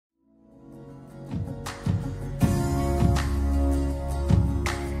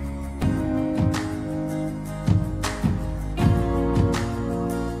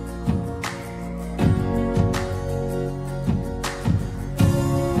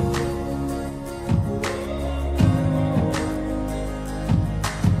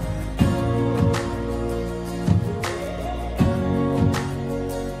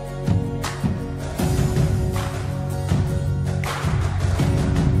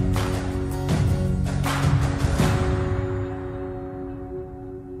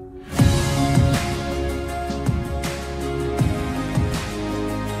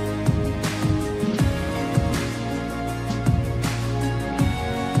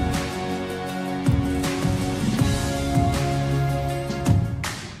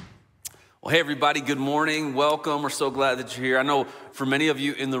Well, hey everybody, good morning, welcome. We're so glad that you're here. I know for many of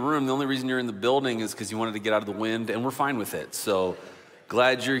you in the room, the only reason you're in the building is because you wanted to get out of the wind, and we're fine with it. So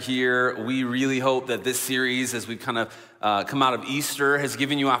glad you're here. We really hope that this series, as we kind of come out of Easter, has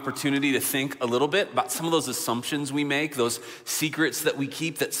given you opportunity to think a little bit about some of those assumptions we make, those secrets that we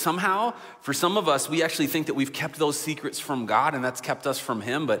keep, that somehow, for some of us, we actually think that we've kept those secrets from God, and that's kept us from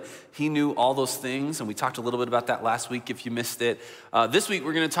him, but he knew all those things, and we talked a little bit about that last week if you missed it. This week,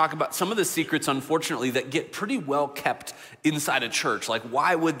 we're gonna talk about some of the secrets, unfortunately, that get pretty well kept inside a church. Like,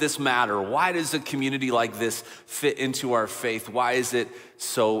 why would this matter? Why does a community like this fit into our faith? Why is it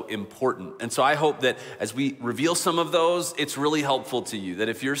so important? And so I hope that as we reveal some of those, it's really helpful to you. That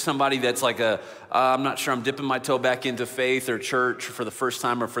if you're somebody that's like I'm not sure, I'm dipping my toe back into faith or church for the first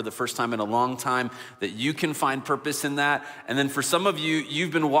time or for the first time in a long time, that you can find purpose in that. And then for some of you,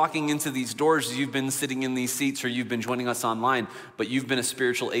 you've been walking into these doors, you've been sitting in these seats, or you've been joining us online, but you've been a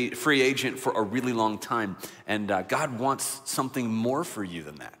spiritual free agent for a really long time. And God wants something more for you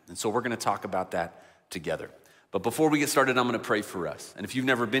than that. And so we're gonna talk about that together. But before we get started, I'm gonna pray for us. And if you've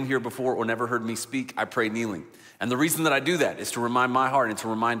never been here before or never heard me speak, I pray kneeling. And the reason that I do that is to remind my heart and to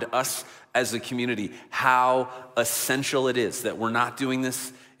remind us as a community how essential it is that we're not doing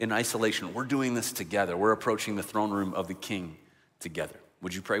this in isolation. We're doing this together. We're approaching the throne room of the King together.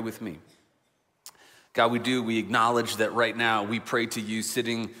 Would you pray with me? God, we acknowledge that right now we pray to you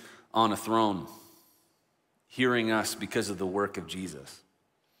sitting on a throne, hearing us because of the work of Jesus.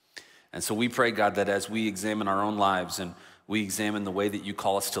 And so we pray, God, that as we examine our own lives and we examine the way that you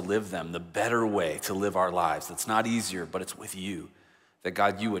call us to live them, the better way to live our lives, that's not easier, but it's with you, that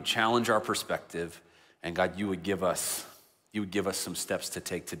God, you would challenge our perspective, and God, you would give us some steps to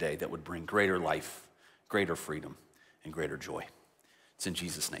take today that would bring greater life, greater freedom, and greater joy. It's in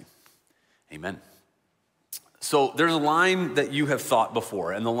Jesus' name, amen. So there's a line that you have thought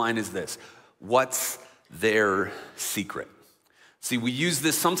before, and the line is this: what's their secret? See, we use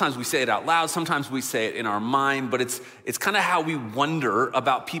this, sometimes we say it out loud, sometimes we say it in our mind, but it's kind of how we wonder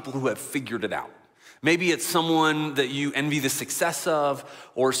about people who have figured it out. Maybe it's someone that you envy the success of,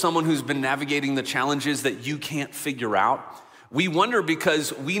 or someone who's been navigating the challenges that you can't figure out. We wonder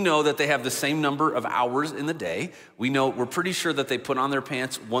because we know that they have the same number of hours in the day. We're pretty sure that they put on their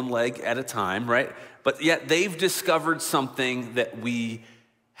pants one leg at a time, right? But yet they've discovered something that we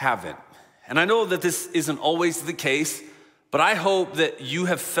haven't. And I know that this isn't always the case, but I hope that you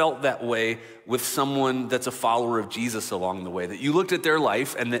have felt that way with someone that's a follower of Jesus along the way, that you looked at their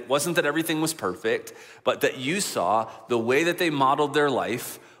life and it wasn't that everything was perfect, but that you saw the way that they modeled their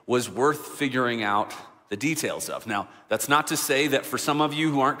life was worth figuring out the details of. Now, that's not to say that for some of you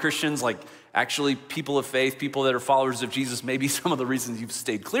who aren't Christians, like actually people of faith, people that are followers of Jesus, maybe some of the reasons you've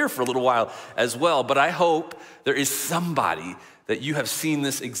stayed clear for a little while as well, but I hope there is somebody that you have seen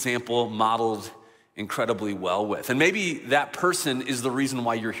this example modeled incredibly well with. And maybe that person is the reason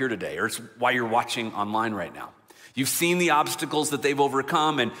why you're here today, or it's why you're watching online right now. You've seen the obstacles that they've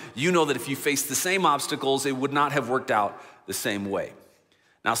overcome, and you know that if you faced the same obstacles, it would not have worked out the same way.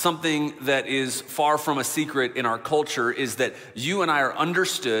 Now, something that is far from a secret in our culture is that you and I are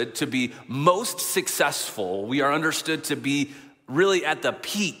understood to be most successful. We are understood to be really at the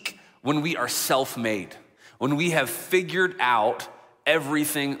peak when we are self-made, when we have figured out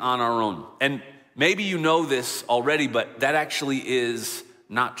everything on our own. And maybe you know this already, but that actually is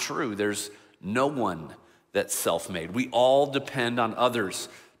not true. There's no one that's self-made. We all depend on others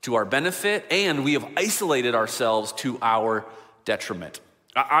to our benefit, and we have isolated ourselves to our detriment.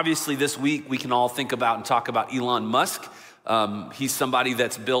 Obviously, this week, we can all think about and talk about Elon Musk. He's somebody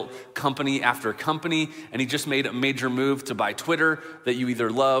that's built company after company, and he just made a major move to buy Twitter that you either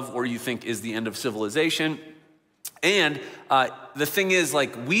love or you think is the end of civilization. And the thing is,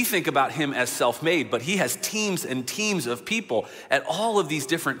 like, we think about him as self-made, but he has teams and teams of people at all of these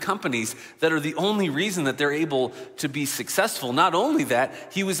different companies that are the only reason that they're able to be successful. Not only that,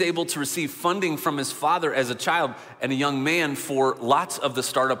 he was able to receive funding from his father as a child and a young man for lots of the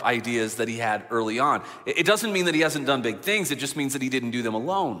startup ideas that he had early on. It doesn't mean that he hasn't done big things. It just means that he didn't do them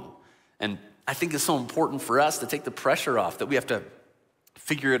alone. And I think it's so important for us to take the pressure off, that we have to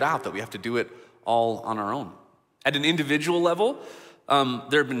figure it out, that we have to do it all on our own. At an individual level,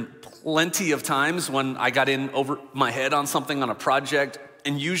 there have been plenty of times when I got in over my head on something on a project,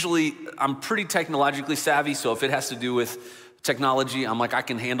 and usually I'm pretty technologically savvy, so if it has to do with technology, I'm like, I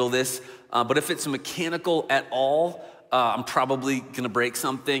can handle this. But if it's mechanical at all, I'm probably gonna break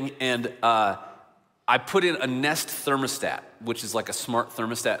something, and I put in a Nest thermostat, which is like a smart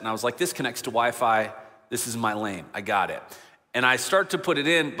thermostat, and I was like, this connects to Wi-Fi, this is my lane, I got it. And I start to put it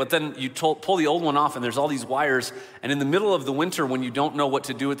in, but then you pull the old one off and there's all these wires. And in the middle of the winter, when you don't know what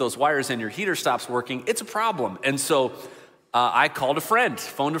to do with those wires and your heater stops working, it's a problem. And so I phoned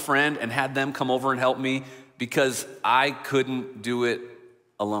a friend and had them come over and help me because I couldn't do it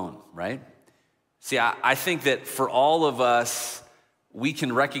alone, right? See, I think that for all of us, we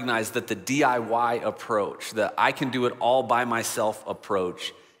can recognize that the DIY approach, the I can do it all by myself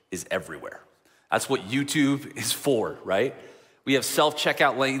approach is everywhere. That's what YouTube is for, right? We have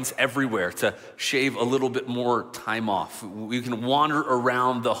self-checkout lanes everywhere to shave a little bit more time off. We can wander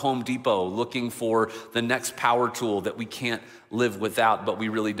around the Home Depot looking for the next power tool that we can't live without, but we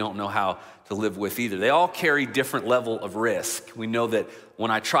really don't know how to live with either. They all carry different level of risk. We know that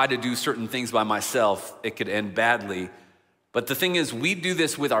when I try to do certain things by myself, it could end badly. But the thing is, we do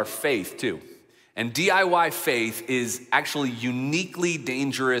this with our faith too. And DIY faith is actually uniquely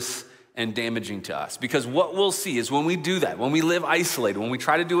dangerous and damaging to us. Because what we'll see is when we do that, when we live isolated, when we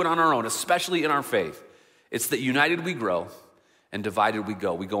try to do it on our own, especially in our faith, it's that united we grow and divided we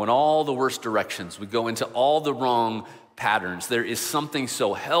go. We go in all the worst directions. We go into all the wrong patterns. There is something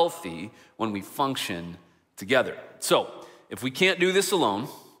so healthy when we function together. So if we can't do this alone,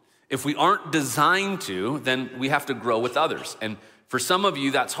 if we aren't designed to, then we have to grow with others. And for some of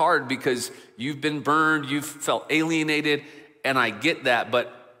you, that's hard because you've been burned, you've felt alienated, and I get that,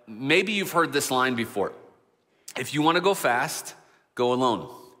 but maybe you've heard this line before. If you want to go fast, go alone.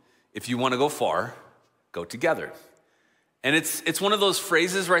 If you want to go far, go together. And it's one of those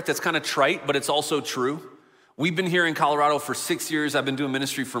phrases, right, that's kind of trite, but it's also true. We've been here in Colorado for 6 years. I've been doing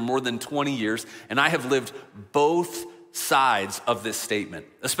ministry for more than 20 years, and I have lived both sides of this statement.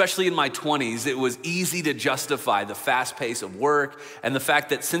 Especially in my 20s, it was easy to justify the fast pace of work and the fact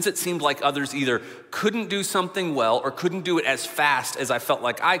that since it seemed like others either couldn't do something well or couldn't do it as fast as I felt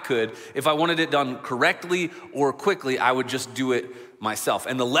like I could, if I wanted it done correctly or quickly, I would just do it myself.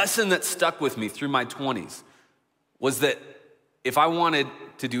 And the lesson that stuck with me through my 20s was that if I wanted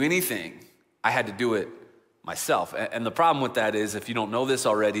to do anything, I had to do it myself. And the problem with that is, if you don't know this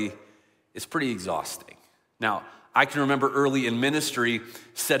already, it's pretty exhausting. Now, I can remember early in ministry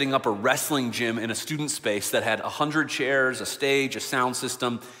setting up a wrestling gym in a student space that had 100 chairs, a stage, a sound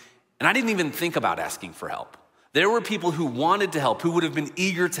system, and I didn't even think about asking for help. There were people who wanted to help, who would have been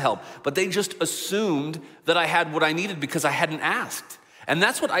eager to help, but they just assumed that I had what I needed because I hadn't asked. And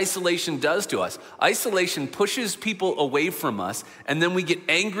that's what isolation does to us. Isolation pushes people away from us, and then we get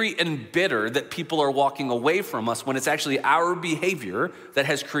angry and bitter that people are walking away from us when it's actually our behavior that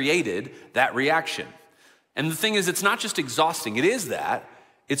has created that reaction. And the thing is, it's not just exhausting, it is that,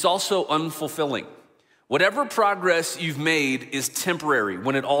 it's also unfulfilling. Whatever progress you've made is temporary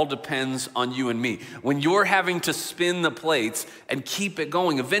when it all depends on you and me. When you're having to spin the plates and keep it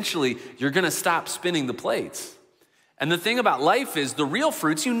going, eventually you're gonna stop spinning the plates. And the thing about life is the real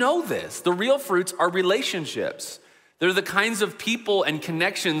fruits, you know this, the real fruits are relationships. They're the kinds of people and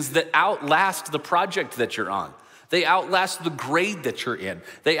connections that outlast the project that you're on. They outlast the grade that you're in.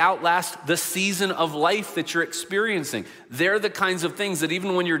 They outlast the season of life that you're experiencing. They're the kinds of things that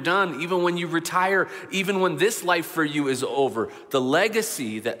even when you're done, even when you retire, even when this life for you is over, the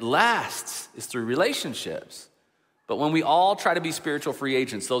legacy that lasts is through relationships. But when we all try to be spiritual free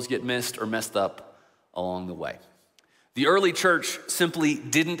agents, those get missed or messed up along the way. The early church simply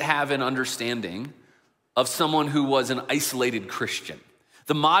didn't have an understanding of someone who was an isolated Christian.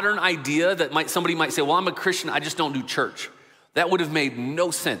 The modern idea that somebody might say, well, I'm a Christian, I just don't do church. That would have made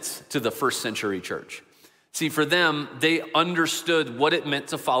no sense to the first century church. See, for them, they understood what it meant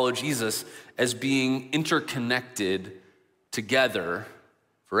to follow Jesus as being interconnected together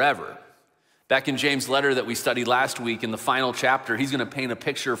forever. Back in James' letter that we studied last week, in the final chapter, he's gonna paint a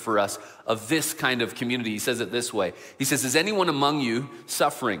picture for us of this kind of community. He says it this way. He says, is anyone among you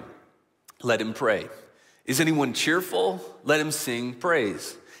suffering? Let him pray. Is anyone cheerful? Let him sing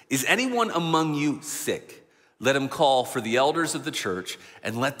praise. Is anyone among you sick? Let him call for the elders of the church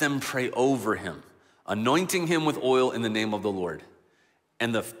and let them pray over him, anointing him with oil in the name of the Lord.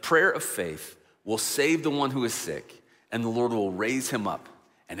 And the prayer of faith will save the one who is sick, and the Lord will raise him up.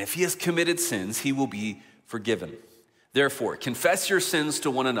 And if he has committed sins, he will be forgiven. Therefore, confess your sins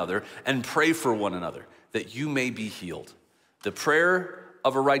to one another and pray for one another that you may be healed. The prayer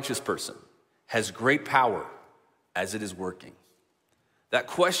of a righteous person has great power as it is working. That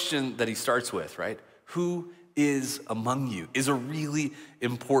question that he starts with, right? Who is among you is a really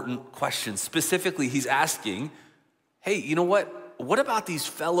important question. Specifically, he's asking, hey, you know what? What about these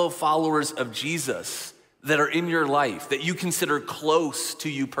fellow followers of Jesus that are in your life that you consider close to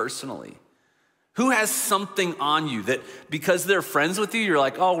you personally? Who has something on you that because they're friends with you, you're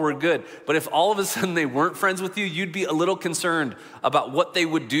like, oh, we're good. But if all of a sudden they weren't friends with you, you'd be a little concerned about what they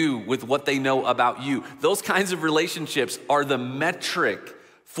would do with what they know about you. Those kinds of relationships are the metric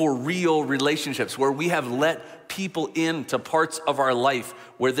for real relationships, where we have let people into parts of our life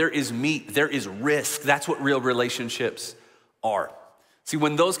where there is meat, there is risk. That's what real relationships are. See,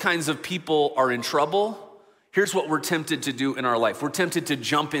 when those kinds of people are in trouble, here's what we're tempted to do in our life. We're tempted to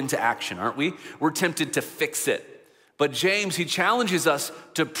jump into action, aren't we? We're tempted to fix it. But James, he challenges us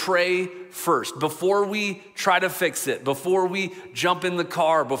to pray first before we try to fix it, before we jump in the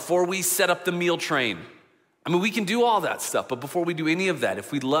car, before we set up the meal train. I mean, we can do all that stuff, but before we do any of that,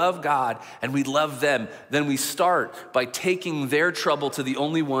 if we love God and we love them, then we start by taking their trouble to the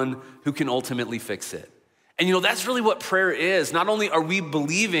only one who can ultimately fix it. And you know, that's really what prayer is. Not only are we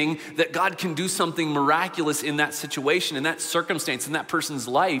believing that God can do something miraculous in that situation, in that circumstance, in that person's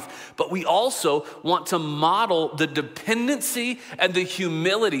life, but we also want to model the dependency and the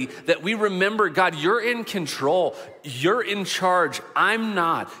humility that we remember, God, you're in control. You're in charge. I'm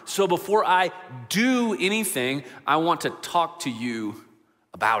not. So before I do anything, I want to talk to you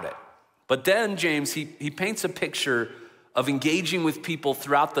about it. But then James, he paints a picture of engaging with people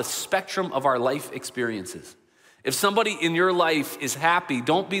throughout the spectrum of our life experiences. If somebody in your life is happy,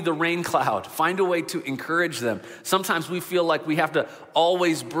 don't be the rain cloud. Find a way to encourage them. Sometimes we feel like we have to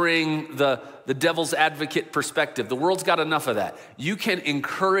always bring the devil's advocate perspective. The world's got enough of that. You can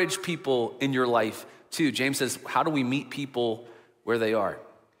encourage people in your life too. James says, how do we meet people where they are?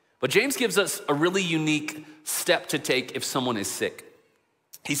 But James gives us a really unique step to take if someone is sick.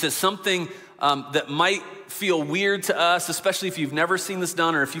 He says something that might feel weird to us, especially if you've never seen this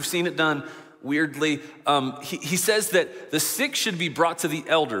done or if you've seen it done weirdly. He says that the sick should be brought to the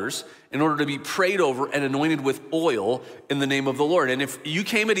elders in order to be prayed over and anointed with oil in the name of the Lord. And if you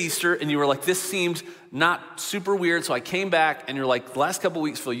came at Easter and you were like, this seemed not super weird, so I came back and you're like, the last couple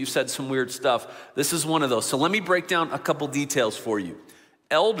weeks, Phil, you said some weird stuff. This is one of those. So let me break down a couple details for you.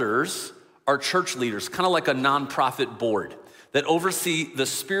 Elders are church leaders, kind of like a nonprofit board that oversee the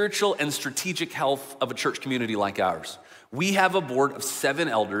spiritual and strategic health of a church community like ours. We have a board of 7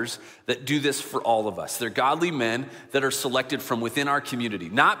 elders that do this for all of us. They're godly men that are selected from within our community,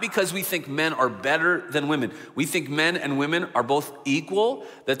 not because we think men are better than women. We think men and women are both equal,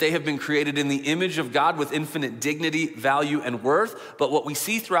 that they have been created in the image of God with infinite dignity, value, and worth. But what we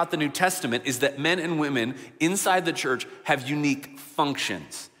see throughout the New Testament is that men and women inside the church have unique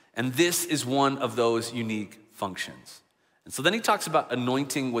functions. And this is one of those unique functions. And so then he talks about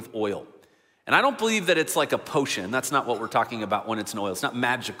anointing with oil. And I don't believe that it's like a potion. That's not what we're talking about when it's an oil. It's not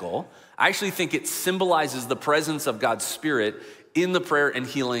magical. I actually think it symbolizes the presence of God's Spirit in the prayer and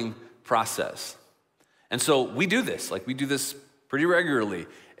healing process. And so we do this. Like, we do this pretty regularly.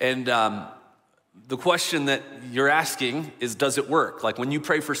 And the question that you're asking is, does it work? Like, when you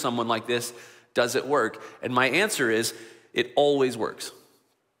pray for someone like this, does it work? And my answer is, it always works.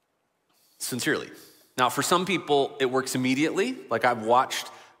 Sincerely. Now, for some people, it works immediately. Like, I've watched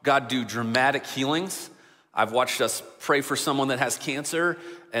God do dramatic healings. I've watched us pray for someone that has cancer,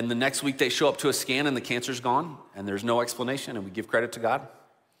 and the next week they show up to a scan and the cancer's gone, and there's no explanation, and we give credit to God.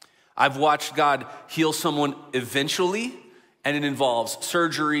 I've watched God heal someone eventually, and it involves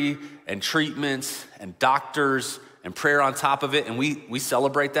surgery and treatments and doctors and prayer on top of it, and we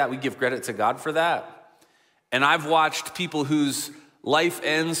celebrate that. We give credit to God for that. And I've watched people whose life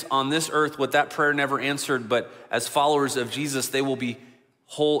ends on this earth with that prayer never answered, but as followers of Jesus, they will be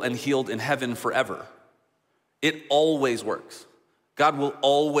whole and healed in heaven forever. It always works. God will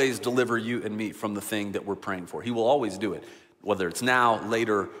always deliver you and me from the thing that we're praying for. He will always do it, whether it's now,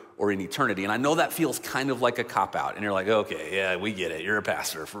 later, or in eternity. And I know that feels kind of like a cop-out, and you're like, okay, yeah, we get it. You're a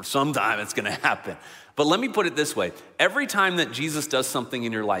pastor. For some time, it's gonna happen. But let me put it this way. Every time that Jesus does something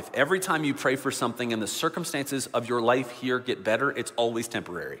in your life, every time you pray for something and the circumstances of your life here get better, it's always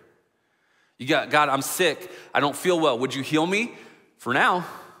temporary. You got, God, I'm sick. I don't feel well. Would you heal me? For now.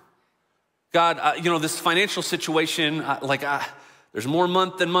 God, this financial situation, there's more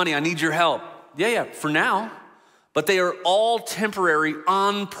month than money. I need your help. Yeah, for now. But they are all temporary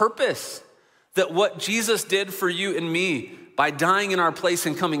on purpose. That what Jesus did for you and me by dying in our place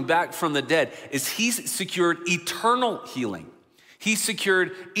and coming back from the dead is he's secured eternal healing. He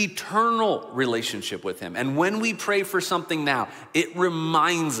secured eternal relationship with him. And when we pray for something now, it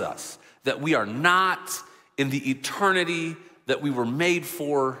reminds us that we are not in the eternity that we were made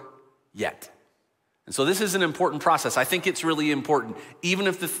for yet. And so this is an important process. I think it's really important. Even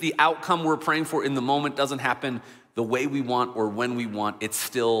if the outcome we're praying for in the moment doesn't happen the way we want or when we want, it's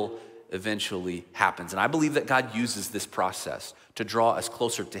still eventually happens. And I believe that God uses this process to draw us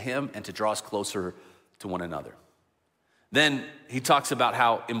closer to him and to draw us closer to one another. Then he talks about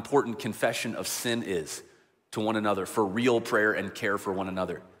how important confession of sin is to one another for real prayer and care for one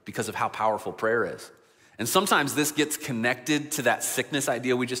another because of how powerful prayer is. And sometimes this gets connected to that sickness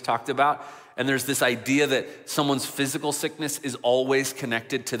idea we just talked about. And there's this idea that someone's physical sickness is always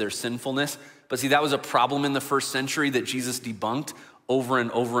connected to their sinfulness. But see, that was a problem in the first century that Jesus debunked over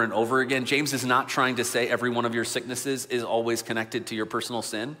and over and over again. James is not trying to say every one of your sicknesses is always connected to your personal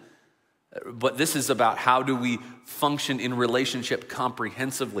sin. But this is about how do we function in relationship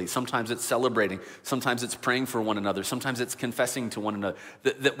comprehensively. Sometimes it's celebrating. Sometimes it's praying for one another. Sometimes it's confessing to one another.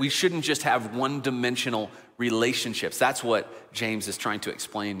 That we shouldn't just have one-dimensional relationships. That's what James is trying to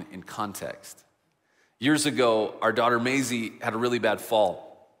explain in context. Years ago, our daughter Maisie had a really bad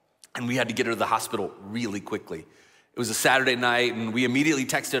fall, and we had to get her to the hospital really quickly. It was a Saturday night, and we immediately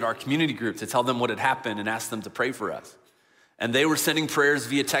texted our community group to tell them what had happened and asked them to pray for us. And they were sending prayers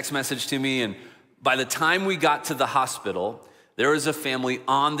via text message to me. And by the time we got to the hospital, there was a family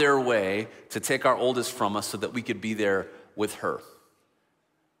on their way to take our oldest from us so that we could be there with her.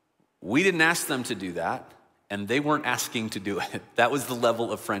 We didn't ask them to do that, and they weren't asking to do it. That was the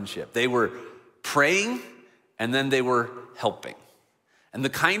level of friendship. They were praying, and then they were helping. And the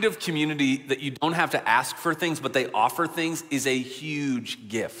kind of community that you don't have to ask for things, but they offer things is a huge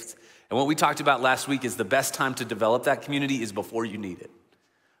gift. And what we talked about last week is the best time to develop that community is before you need it.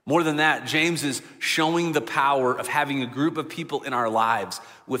 More than that, James is showing the power of having a group of people in our lives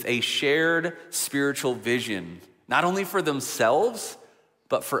with a shared spiritual vision, not only for themselves,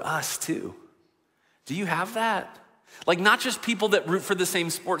 but for us too. Do you have that? Like not just people that root for the same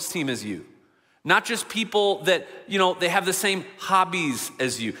sports team as you. Not just people that, they have the same hobbies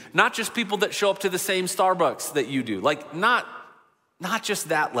as you. Not just people that show up to the same Starbucks that you do. Like not just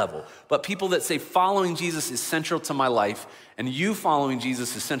that level, but people that say following Jesus is central to my life and you following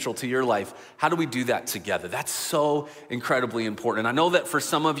Jesus is central to your life. How do we do that together? That's so incredibly important. And I know that for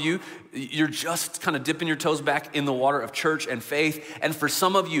some of you, you're just kind of dipping your toes back in the water of church and faith. And for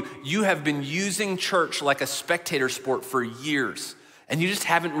some of you, you have been using church like a spectator sport for years. And you just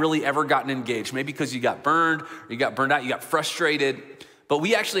haven't really ever gotten engaged. Maybe because you got burned, or you got burned out, you got frustrated. But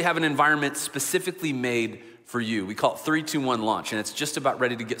we actually have an environment specifically made for you. We call it 3-2-1 Launch, and it's just about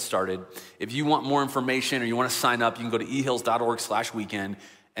ready to get started. If you want more information or you want to sign up, you can go to ehills.org/weekend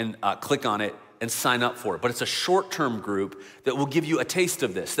and click on it and sign up for it. But it's a short-term group that will give you a taste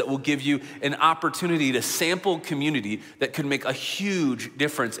of this, that will give you an opportunity to sample community that could make a huge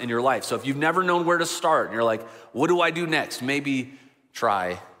difference in your life. So if you've never known where to start and you're like, what do I do next? Maybe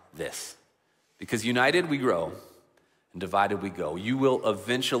try this. Because united we grow and divided we go. You will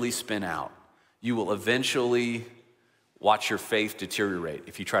eventually spin out. You will eventually watch your faith deteriorate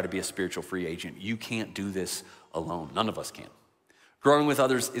if you try to be a spiritual free agent. You can't do this alone. None of us can. Growing with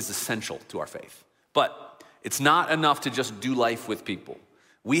others is essential to our faith. But it's not enough to just do life with people.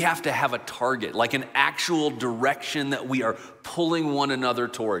 We have to have a target, like an actual direction that we are pulling one another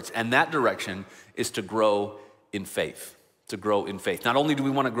towards. And that direction is to grow in faith. To grow in faith. Not only do we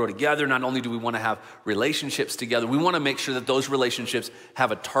want to grow together, not only do we want to have relationships together, we want to make sure that those relationships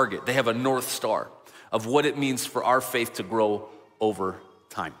have a target. They have a North Star of what it means for our faith to grow over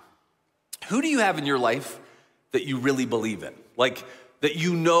time. Who do you have in your life that you really believe in? Like that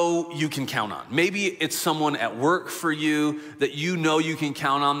you can count on. Maybe it's someone at work for you that you can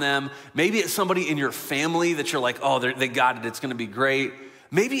count on them. Maybe it's somebody in your family that you're like, oh, they got it, it's going to be great.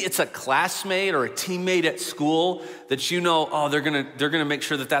 Maybe it's a classmate or a teammate at school that they're gonna make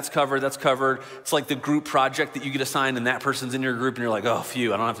sure that that's covered. It's like the group project that you get assigned and that person's in your group and you're like, oh,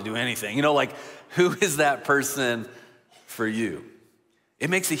 phew, I don't have to do anything. Who is that person for you? It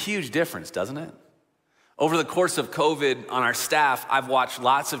makes a huge difference, doesn't it? Over the course of COVID on our staff, I've watched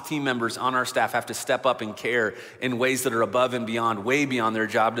lots of team members on our staff have to step up and care in ways that are above and beyond, way beyond their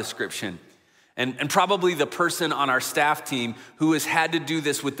job description. And probably the person on our staff team who has had to do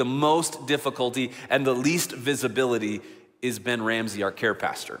this with the most difficulty and the least visibility is Ben Ramsey, our care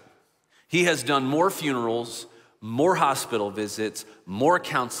pastor. He has done more funerals, more hospital visits, more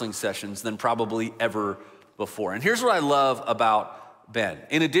counseling sessions than probably ever before. And here's what I love about Ben.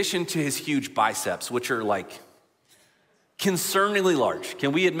 In addition to his huge biceps, which are like concerningly large.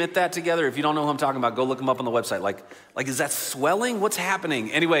 Can we admit that together? If you don't know who I'm talking about, go look him up on the website. Like is that swelling? What's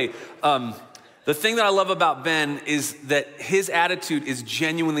happening? Anyway, the thing that I love about Ben is that his attitude is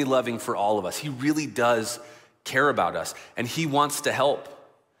genuinely loving for all of us. He really does care about us, and he wants to help.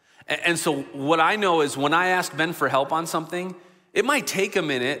 And so what I know is when I ask Ben for help on something, it might take a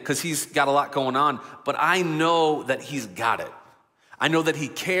minute because he's got a lot going on, but I know that he's got it. I know that he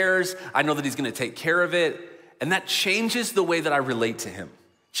cares. I know that he's gonna take care of it. And that changes the way that I relate to him,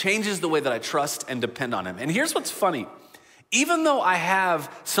 changes the way that I trust and depend on him. And here's what's funny. Even though I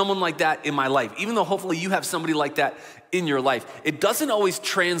have someone like that in my life, even though hopefully you have somebody like that in your life, it doesn't always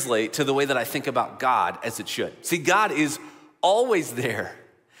translate to the way that I think about God as it should. See, God is always there.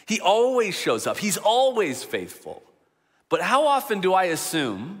 He always shows up. He's always faithful. But how often do I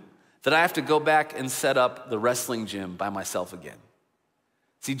assume that I have to go back and set up the wrestling gym by myself again?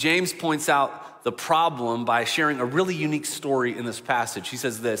 See, James points out the problem by sharing a really unique story in this passage. He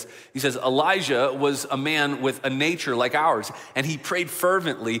says this, he says, Elijah was a man with a nature like ours, and he prayed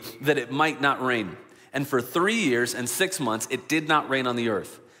fervently that it might not rain. And for 3 years and 6 months, it did not rain on the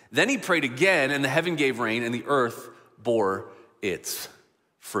earth. Then he prayed again, and the heaven gave rain, and the earth bore its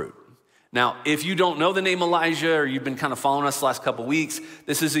fruit. Now, if you don't know the name Elijah, or you've been kind of following us the last couple weeks,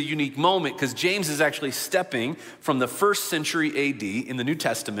 this is a unique moment because James is actually stepping from the 1st century AD in the New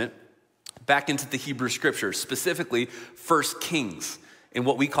Testament back into the Hebrew scriptures, specifically 1 Kings in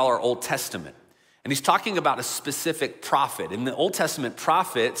what we call our Old Testament. And he's talking about a specific prophet. In the Old Testament,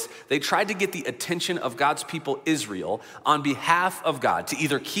 prophets, they tried to get the attention of God's people Israel on behalf of God to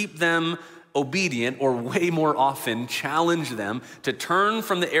either keep them obedient or way more often challenge them to turn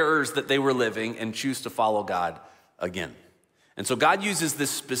from the errors that they were living and choose to follow God again. And so God uses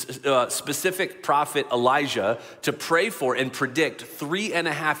this specific prophet Elijah to pray for and predict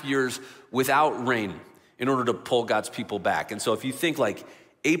 3.5 years without rain in order to pull God's people back. And so if you think like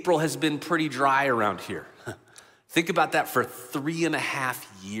April has been pretty dry around here, think about that for 3.5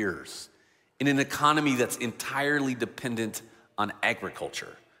 years in an economy that's entirely dependent on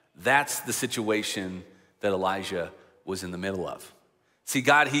agriculture. That's the situation that Elijah was in the middle of. See,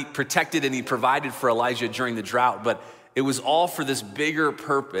 God, he protected and he provided for Elijah during the drought, but it was all for this bigger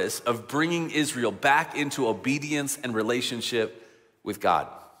purpose of bringing Israel back into obedience and relationship with God.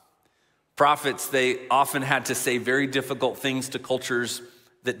 Prophets, they often had to say very difficult things to cultures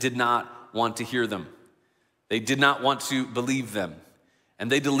that did not want to hear them. They did not want to believe them. And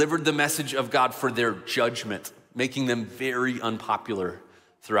they delivered the message of God for their judgment, making them very unpopular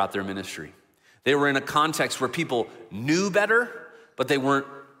throughout their ministry. They were in a context where people knew better, but they weren't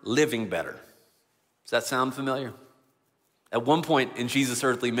living better. Does that sound familiar? At one point in Jesus'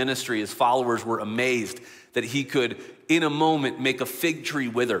 earthly ministry, his followers were amazed that he could, in a moment, make a fig tree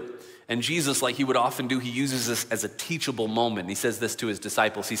wither. And Jesus, like he would often do, he uses this as a teachable moment. He says this to his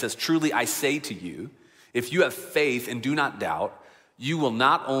disciples. He says, "Truly I say to you, if you have faith and do not doubt, you will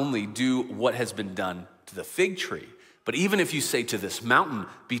not only do what has been done to the fig tree, but even if you say to this mountain,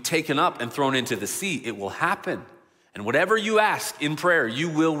 be taken up and thrown into the sea, it will happen. And whatever you ask in prayer, you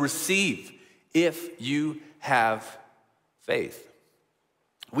will receive if you have faith."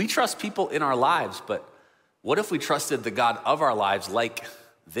 We trust people in our lives, but what if we trusted the God of our lives like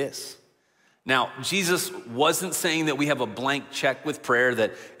this? Now, Jesus wasn't saying that we have a blank check with prayer,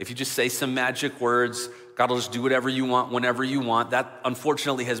 that if you just say some magic words, God will just do whatever you want, whenever you want. That,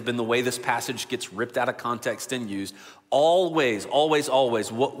 unfortunately, has been the way this passage gets ripped out of context and used. Always, always,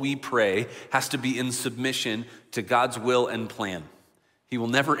 always, what we pray has to be in submission to God's will and plan. He will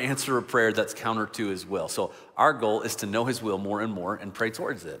never answer a prayer that's counter to his will. So our goal is to know his will more and more and pray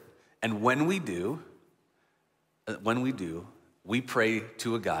towards it. And when we do, we pray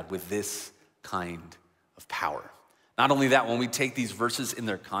to a God with this kind of power. Not only that, when we take these verses in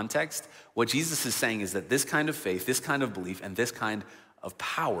their context, what Jesus is saying is that this kind of faith, this kind of belief, and this kind of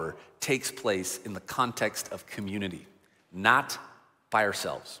power takes place in the context of community, not by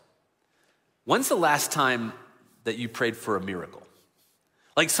ourselves. When's the last time that you prayed for a miracle?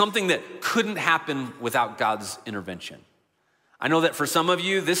 Like something that couldn't happen without God's intervention. I know that for some of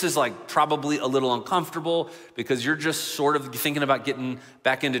you, this is like probably a little uncomfortable because you're just sort of thinking about getting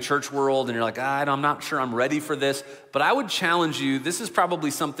back into church world and you're like, I'm not sure I'm ready for this. But I would challenge you, this is probably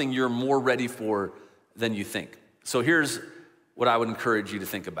something you're more ready for than you think. So here's what I would encourage you to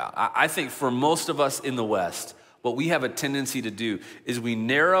think about. I think for most of us in the West, what we have a tendency to do is we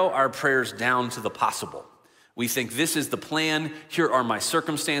narrow our prayers down to the possible. We think this is the plan, here are my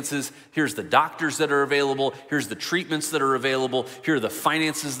circumstances, here's the doctors that are available, here's the treatments that are available, here are the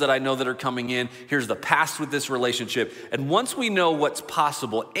finances that I know that are coming in, here's the past with this relationship. And once we know what's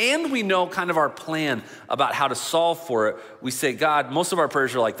possible and we know kind of our plan about how to solve for it, we say, God, most of our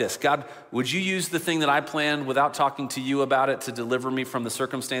prayers are like this: God, would you use the thing that I planned without talking to you about it to deliver me from the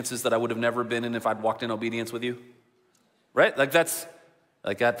circumstances that I would have never been in if I'd walked in obedience with you? Right? Like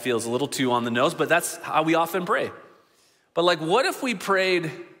that feels a little too on the nose, but that's how we often pray. But like, what if we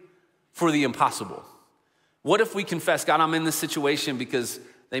prayed for the impossible? What if we confessed, God, I'm in this situation because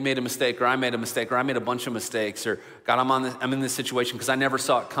they made a mistake, or I made a mistake, or I made a bunch of mistakes, or God, I'm in this situation because I never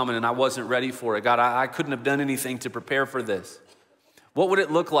saw it coming and I wasn't ready for it. God, I couldn't have done anything to prepare for this. What would it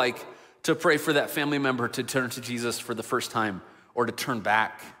look like to pray for that family member to turn to Jesus for the first time, or to turn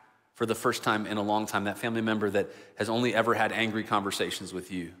back for the first time in a long time, that family member that has only ever had angry conversations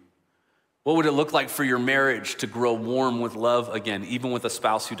with you? What would it look like for your marriage to grow warm with love again, even with a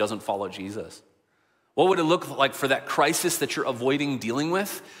spouse who doesn't follow Jesus? What would it look like for that crisis that you're avoiding dealing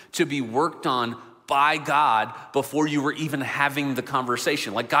with to be worked on by God before you were even having the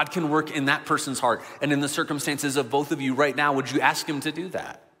conversation? Like, God can work in that person's heart and in the circumstances of both of you right now. Would you ask him to do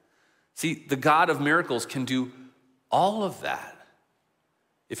that? See, the God of miracles can do all of that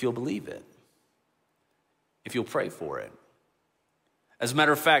if you'll believe it, if you'll pray for it. As a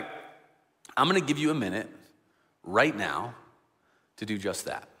matter of fact, I'm gonna give you a minute right now to do just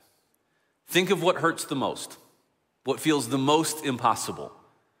that. Think of what hurts the most, what feels the most impossible,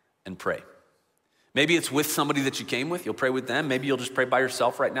 and pray. Maybe it's with somebody that you came with, you'll pray with them. Maybe you'll just pray by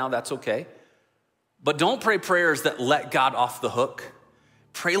yourself right now, that's okay. But don't pray prayers that let God off the hook.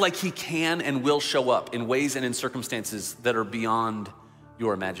 Pray like he can and will show up in ways and in circumstances that are beyond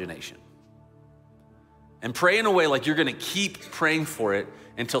your imagination. And pray in a way like you're gonna keep praying for it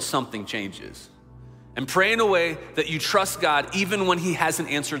until something changes. And pray in a way that you trust God even when he hasn't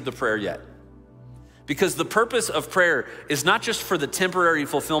answered the prayer yet. Because the purpose of prayer is not just for the temporary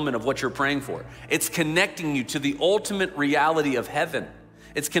fulfillment of what you're praying for. It's connecting you to the ultimate reality of heaven.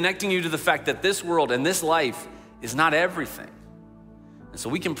 It's connecting you to the fact that this world and this life is not everything. And so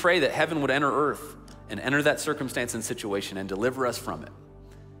we can pray that heaven would enter earth and enter that circumstance and situation and deliver us from it.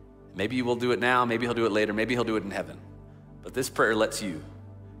 Maybe you will do it now, maybe he'll do it later, maybe he'll do it in heaven. But this prayer lets you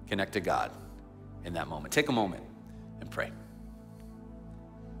connect to God in that moment. Take a moment and pray.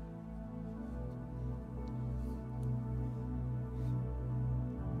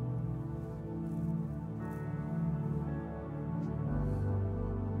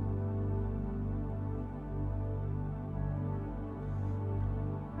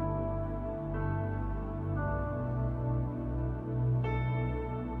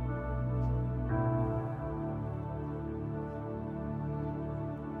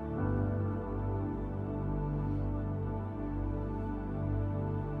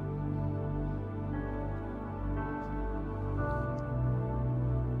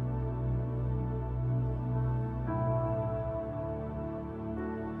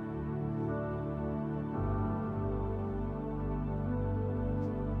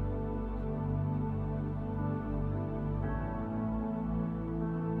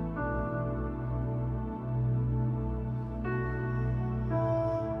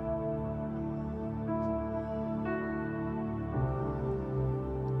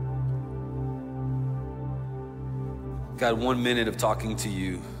 God, 1 minute of talking to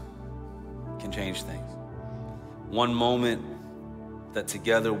you can change things. One moment that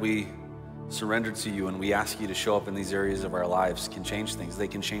together we surrender to you and we ask you to show up in these areas of our lives can change things. They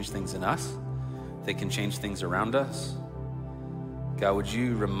can change things in us. They can change things around us. God, would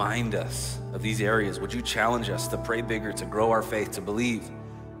you remind us of these areas? Would you challenge us to pray bigger, to grow our faith, to believe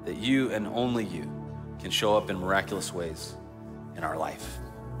that you and only you can show up in miraculous ways in our life?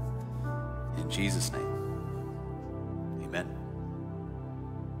 In Jesus' name. Amen.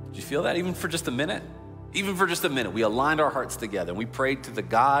 Did you feel that even for just a minute? Even for just a minute, we aligned our hearts together and we prayed to the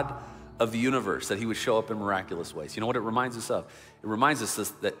God of the universe that he would show up in miraculous ways. You know what it reminds us of? It reminds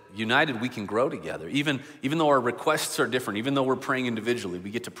us that united we can grow together. Even though our requests are different, even though we're praying individually, we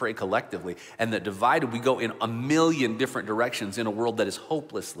get to pray collectively. And that divided, we go in a million different directions in a world that is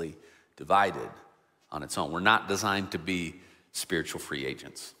hopelessly divided on its own. We're not designed to be spiritual free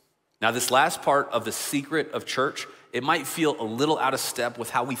agents. Now, this last part of the secret of church, it might feel a little out of step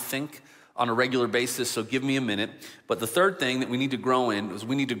with how we think on a regular basis, so give me a minute. But the third thing that we need to grow in is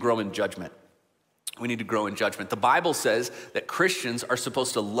we need to grow in judgment. We need to grow in judgment. The Bible says that Christians are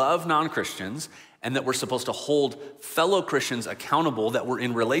supposed to love non-Christians and that we're supposed to hold fellow Christians accountable that we're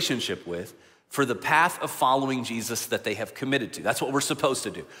in relationship with for the path of following Jesus that they have committed to. That's what we're supposed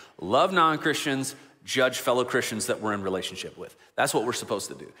to do. Love non-Christians, judge fellow Christians that we're in relationship with. That's what we're supposed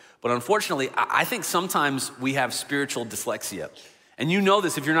to do. But unfortunately, I think sometimes we have spiritual dyslexia. And you know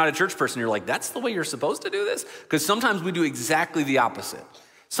this if you're not a church person, you're like, that's the way you're supposed to do this? Because sometimes we do exactly the opposite.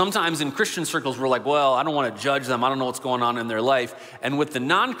 Sometimes in Christian circles, we're like, well, I don't want to judge them. I don't know what's going on in their life. And with the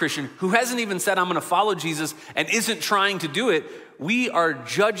non-Christian who hasn't even said, I'm going to follow Jesus and isn't trying to do it, we are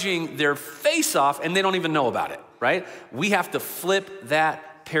judging their face off and they don't even know about it, right? We have to flip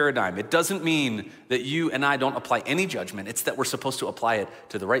that paradigm. It doesn't mean that you and I don't apply any judgment. It's that we're supposed to apply it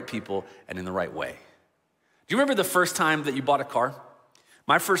to the right people and in the right way. Do you remember the first time that you bought a car?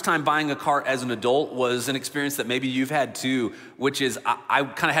 My first time buying a car as an adult was an experience that maybe you've had too, which is I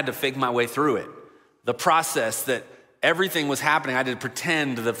kind of had to fake my way through it. The process that everything was happening, I had to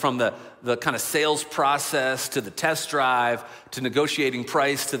pretend that from the kind of sales process to the test drive to negotiating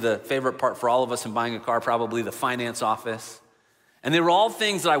price to the favorite part for all of us in buying a car, probably the finance office. And they were all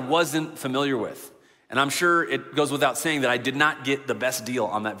things that I wasn't familiar with. And I'm sure it goes without saying that I did not get the best deal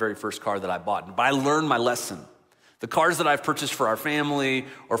on that very first car that I bought, but I learned my lesson. The cars that I've purchased for our family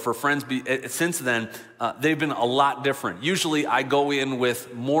or for friends since then, they've been a lot different. Usually I go in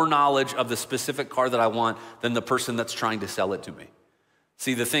with more knowledge of the specific car that I want than the person that's trying to sell it to me.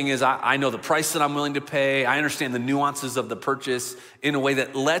 See, the thing is, I know the price that I'm willing to pay. I understand the nuances of the purchase in a way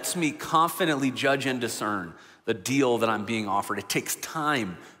that lets me confidently judge and discern the deal that I'm being offered. It takes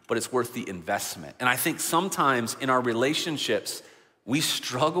time, but it's worth the investment. And I think sometimes in our relationships, we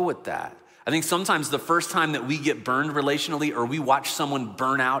struggle with that. I think sometimes the first time that we get burned relationally or we watch someone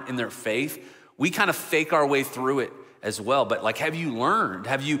burn out in their faith, we kind of fake our way through it as well. But like, have you learned?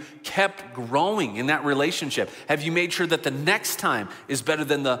 Have you kept growing in that relationship? Have you made sure that the next time is better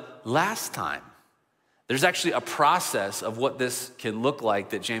than the last time? There's actually a process of what this can look like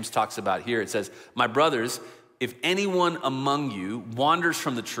that James talks about here. It says, my brothers, if anyone among you wanders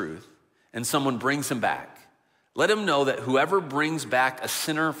from the truth and someone brings him back, let him know that whoever brings back a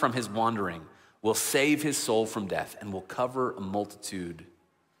sinner from his wandering will save his soul from death and will cover a multitude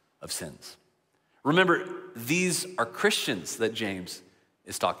of sins. Remember, these are Christians that James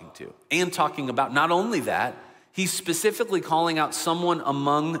is talking to and talking about. Not only that, he's specifically calling out someone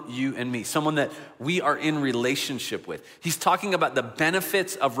among you and me, someone that we are in relationship with. He's talking about the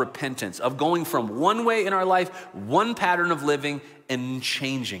benefits of repentance, of going from one way in our life, one pattern of living, and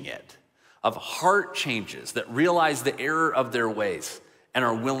changing it. Of heart changes that realize the error of their ways and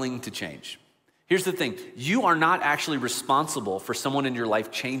are willing to change. Here's the thing, you are not actually responsible for someone in your life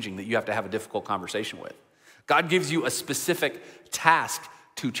changing that you have to have a difficult conversation with. God gives you a specific task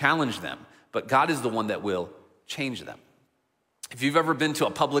to challenge them, but God is the one that will change them. If you've ever been to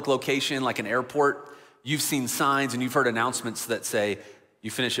a public location like an airport, you've seen signs and you've heard announcements that say,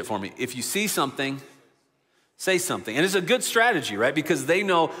 you finish it for me, if you see something, say something. And it's a good strategy, right? Because they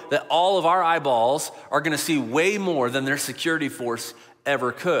know that all of our eyeballs are gonna see way more than their security force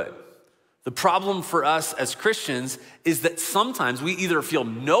ever could. The problem for us as Christians is that sometimes we either feel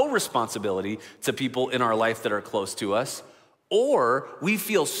no responsibility to people in our life that are close to us, or we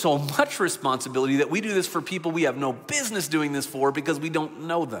feel so much responsibility that we do this for people we have no business doing this for because we don't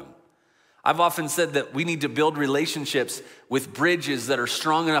know them. I've often said that we need to build relationships with bridges that are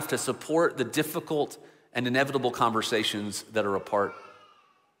strong enough to support the difficult and inevitable conversations that are a part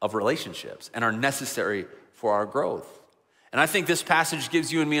of relationships and are necessary for our growth. And I think this passage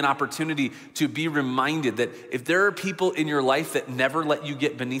gives you and me an opportunity to be reminded that if there are people in your life that never let you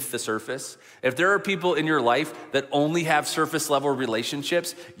get beneath the surface, if there are people in your life that only have surface level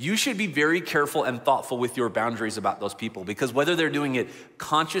relationships, you should be very careful and thoughtful with your boundaries about those people, because whether they're doing it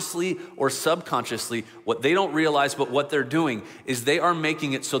consciously or subconsciously, what they don't realize but what they're doing is they are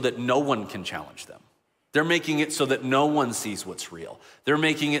making it so that no one can challenge them. They're making it so that no one sees what's real. They're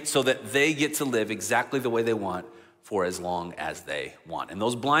making it so that they get to live exactly the way they want for as long as they want. And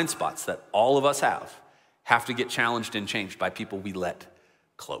those blind spots that all of us have to get challenged and changed by people we let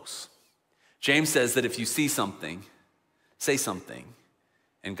close. James says that if you see something, say something,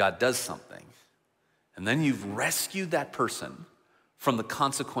 and God does something, and then you've rescued that person from the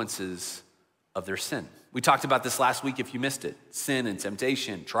consequences of their sin. We talked about this last week if you missed it. Sin and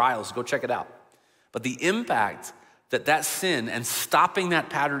temptation, trials, go check it out. But the impact that sin and stopping that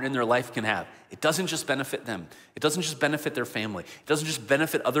pattern in their life can have, it doesn't just benefit them. It doesn't just benefit their family. It doesn't just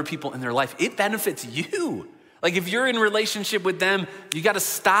benefit other people in their life. It benefits you. Like if you're in relationship with them, you got to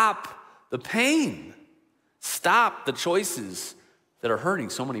stop the pain. Stop the choices that are hurting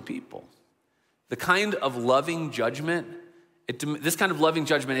so many people. The kind of loving judgment, it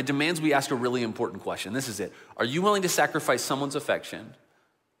demands we ask a really important question. This is it. Are you willing to sacrifice someone's affection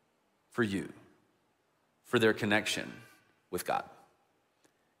for you, for their connection with God?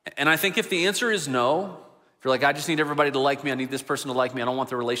 And I think if the answer is no, if you're like, I just need everybody to like me, I need this person to like me, I don't want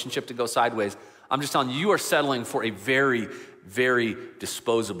the relationship to go sideways, I'm just telling you, you are settling for a very, very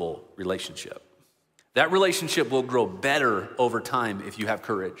disposable relationship. That relationship will grow better over time if you have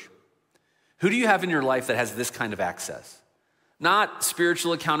courage. Who do you have in your life that has this kind of access? Not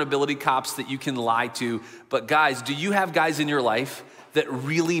spiritual accountability cops that you can lie to, but guys, do you have guys in your life that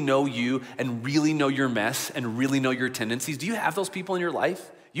really know you and really know your mess and really know your tendencies? Do you have those people in your life?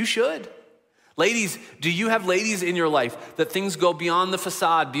 You should. Ladies, do you have ladies in your life that things go beyond the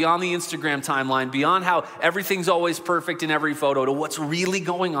facade, beyond the Instagram timeline, beyond how everything's always perfect in every photo to what's really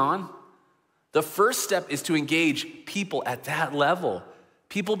going on? The first step is to engage people at that level,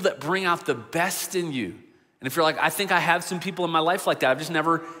 people that bring out the best in you. And if you're like, I think I have some people in my life like that, I've just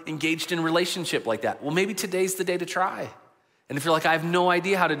never engaged in a relationship like that. Well, maybe today's the day to try. And if you're like, I have no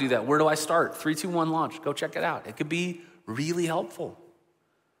idea how to do that, where do I start? 3, 2, 1, launch. Go check it out. It could be really helpful.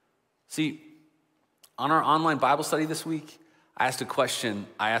 See, on our online Bible study this week, I asked a question.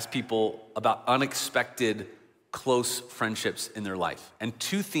 I asked people about unexpected close friendships in their life. And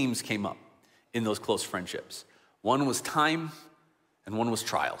 2 themes came up in those close friendships. One was time and one was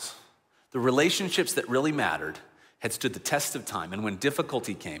trials. The relationships that really mattered had stood the test of time. And when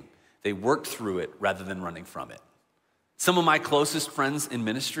difficulty came, they worked through it rather than running from it. Some of my closest friends in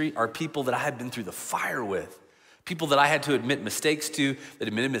ministry are people that I had been through the fire with. People that I had to admit mistakes to, that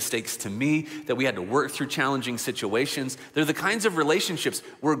admitted mistakes to me, that we had to work through challenging situations. They're the kinds of relationships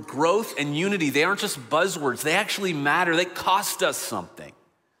where growth and unity, they aren't just buzzwords, they actually matter, they cost us something.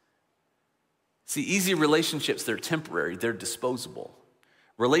 See, easy relationships, they're temporary, they're disposable.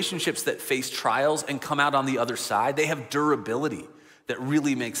 Relationships that face trials and come out on the other side, they have durability that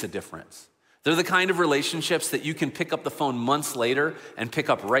really makes a difference. They're the kind of relationships that you can pick up the phone months later and pick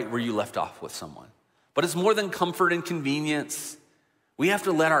up right where you left off with someone. But it's more than comfort and convenience. We have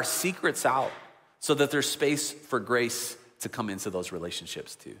to let our secrets out so that there's space for grace to come into those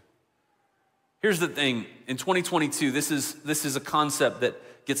relationships too. Here's the thing, in 2022, this is a concept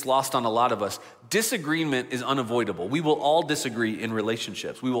that gets lost on a lot of us. Disagreement is unavoidable. We will all disagree in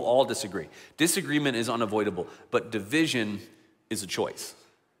relationships. We will all disagree. Disagreement is unavoidable, but division is a choice.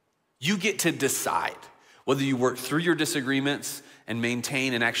 You get to decide whether you work through your disagreements and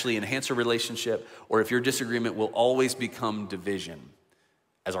maintain and actually enhance a relationship, or if your disagreement will always become division,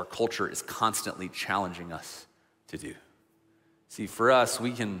 as our culture is constantly challenging us to do. See, for us,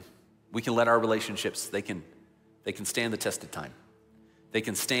 we can let our relationships, they can stand the test of time. They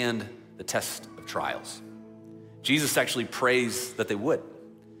can stand the test of trials. Jesus actually prays that they would.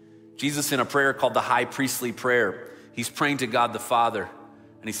 Jesus, in a prayer called the high priestly prayer, he's praying to God the Father,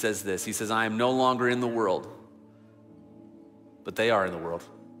 and he says this. He says, I am no longer in the world, but they are in the world,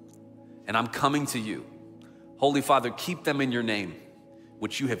 and I'm coming to you. Holy Father, keep them in your name,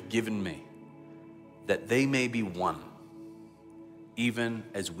 which you have given me, that they may be one, even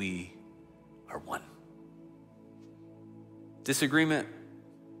as we are one. Disagreement,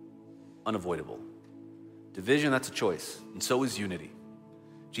 unavoidable. Division, that's a choice, and so is unity.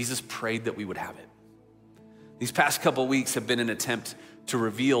 Jesus prayed that we would have it. These past couple weeks have been an attempt to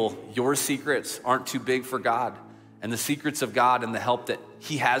reveal your secrets aren't too big for God, and the secrets of God and the help that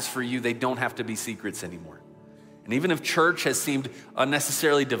he has for you, they don't have to be secrets anymore. And even if church has seemed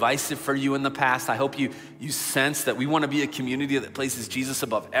unnecessarily divisive for you in the past, I hope you sense that we want to be a community that places Jesus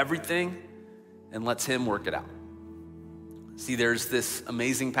above everything and lets him work it out. See, there's this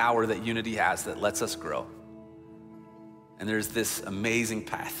amazing power that unity has that lets us grow. And there's this amazing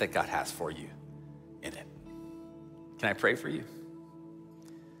path that God has for you in it. Can I pray for you?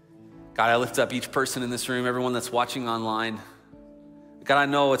 God, I lift up each person in this room, everyone that's watching online. God, I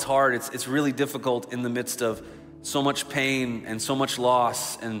know it's hard. It's really difficult in the midst of so much pain and so much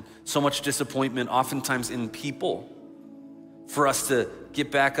loss and so much disappointment, oftentimes in people, for us to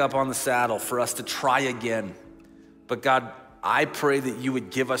get back up on the saddle, for us to try again. But God, I pray that you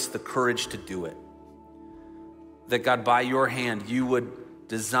would give us the courage to do it. That God, by your hand, you would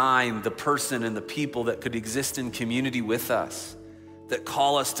design the person and the people that could exist in community with us, that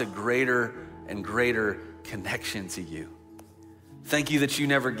call us to greater and greater connection to you. Thank you that you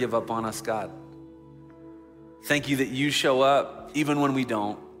never give up on us, God. Thank you that you show up even when we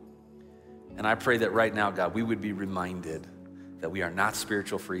don't. And I pray that right now, God, we would be reminded that we are not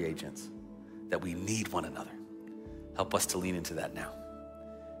spiritual free agents, that we need one another. Help us to lean into that now.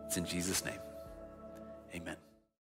 It's in Jesus' name. Amen.